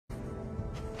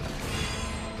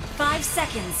5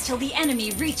 seconds till the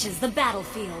enemy reaches the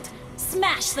battlefield.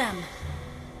 Smash them!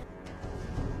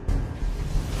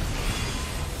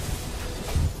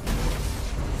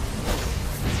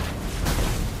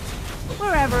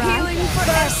 Wherever Healing I for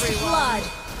First everyone. Blood.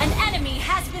 An enemy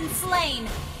has been slain.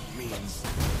 Means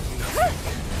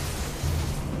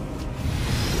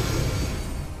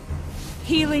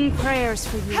Healing prayers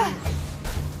for you.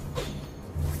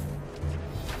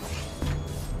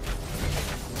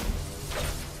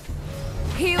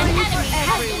 Healing An for enemy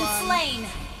has everyone. been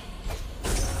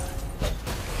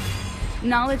slain.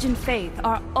 Knowledge and faith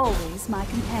are always my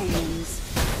companions.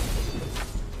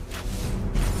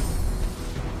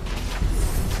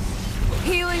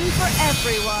 Healing for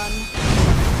everyone.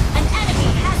 An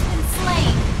enemy has been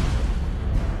slain.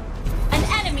 An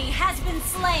enemy has been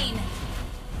slain.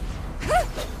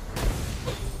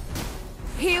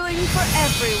 Healing for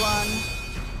everyone.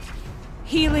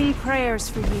 Healing prayers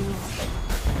for you.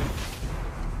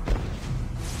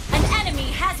 An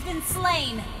enemy has been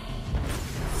slain.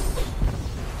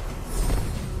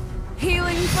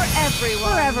 Healing for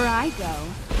everyone. Wherever I go,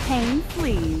 pain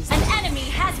flees. An enemy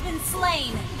has been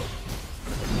slain.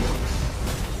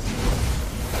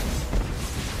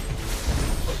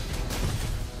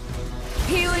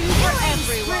 Healing for Killing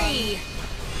everyone. spree.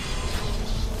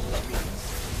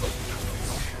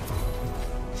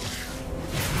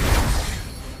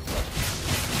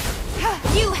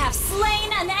 You have slain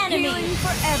an enemy. Healing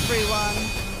for everyone.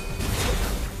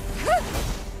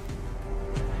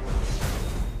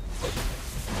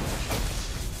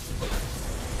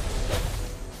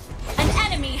 An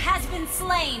enemy has been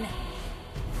slain.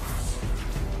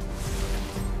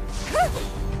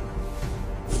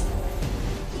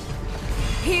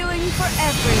 Healing for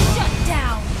everyone. Shut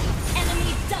down.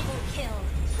 Enemy double kill.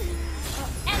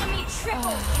 Enemy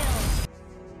triple kill.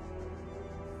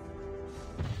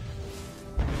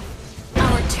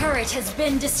 Our turret has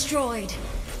been destroyed.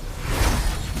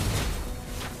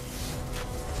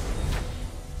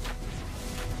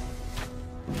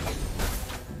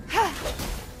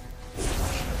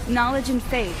 Knowledge and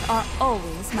faith are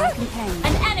always my companions.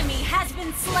 An enemy has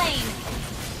been slain.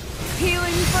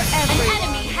 Healing for An everyone.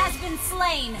 enemy has been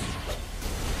slain.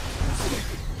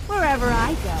 Wherever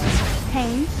I go,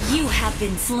 pain. You have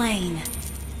been slain.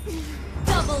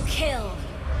 Double kill.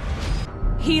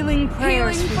 Healing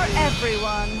prayers Healing for for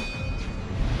everyone.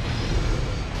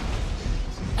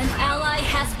 An ally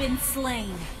has been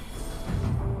slain.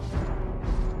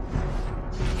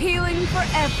 Healing for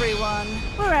everyone.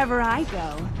 Wherever I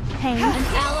go, pain. An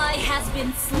ally has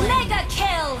been slain. Mega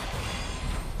kill.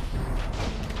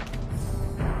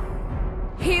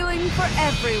 Healing for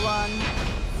everyone.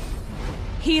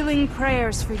 Healing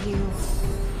prayers for you.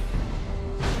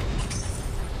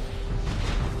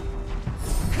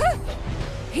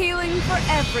 Healing for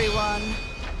everyone.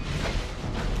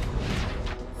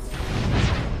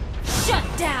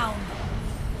 Shut down.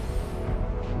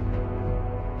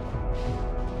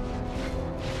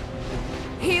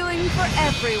 Healing for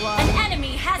everyone. An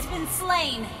enemy has been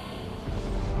slain.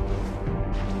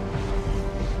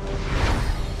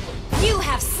 You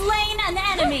have slain an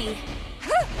enemy.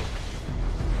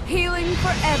 Healing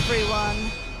for everyone.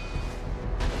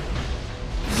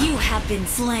 You have been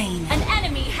slain. An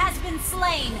enemy has been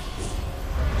slain.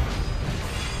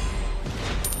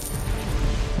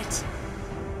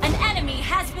 An enemy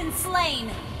has been slain.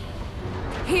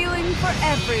 Healing for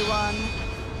everyone.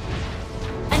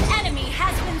 An enemy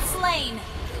has been slain.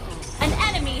 An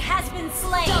enemy has been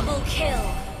slain. Double kill.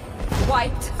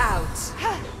 Wiped out.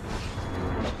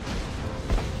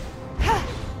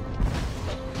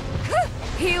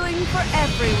 Healing for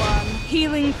everyone.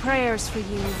 Healing prayers for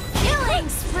you. Killing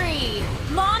spree.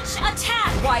 Launch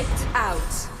attack. Wiped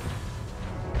out.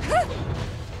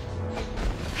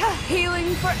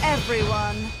 Healing for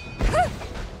everyone.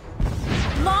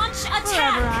 Launch Wherever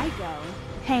attack. I go,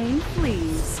 pain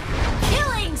flees.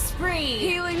 Killing spree.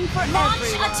 Healing for Launch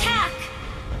everyone. attack.